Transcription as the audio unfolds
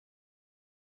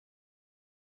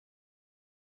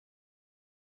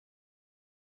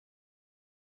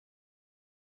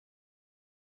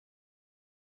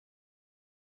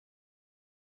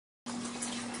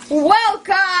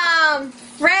Welcome,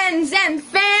 friends and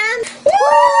fans. Woo!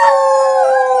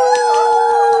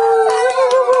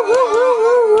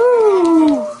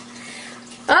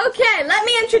 Okay, let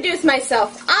me introduce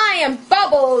myself. I am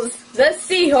Bubbles, the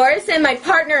seahorse, and my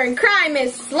partner in crime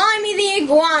is Slimy the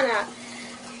iguana.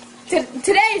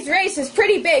 Today's race is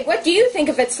pretty big. What do you think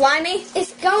of it, Slimy?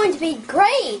 It's going to be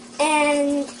great,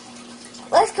 and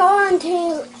let's go on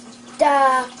to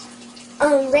the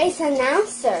race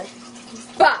announcer.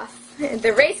 Buff,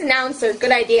 the race announcer,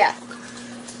 good idea.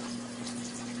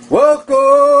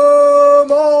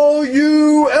 Welcome, all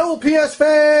you LPS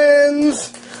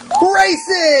fans!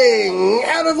 Racing!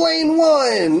 Out of lane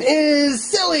 1 is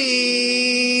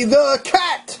Silly the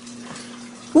cat.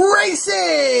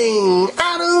 Racing!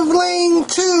 Out of lane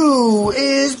 2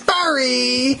 is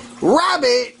Barry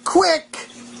Rabbit Quick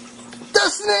the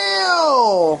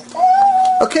snail!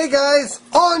 Okay guys,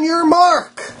 on your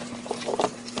mark!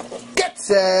 Get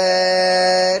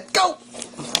set, go!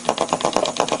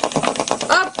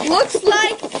 Looks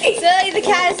like Silly the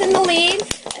cat is in the lead,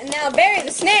 and now Barry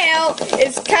the snail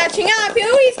is catching up.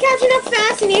 Ooh, he's catching up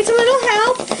fast, he needs a little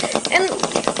help, and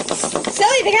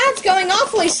Silly the cat's going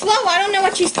awfully slow. I don't know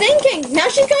what she's thinking. Now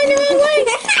she's going the wrong way,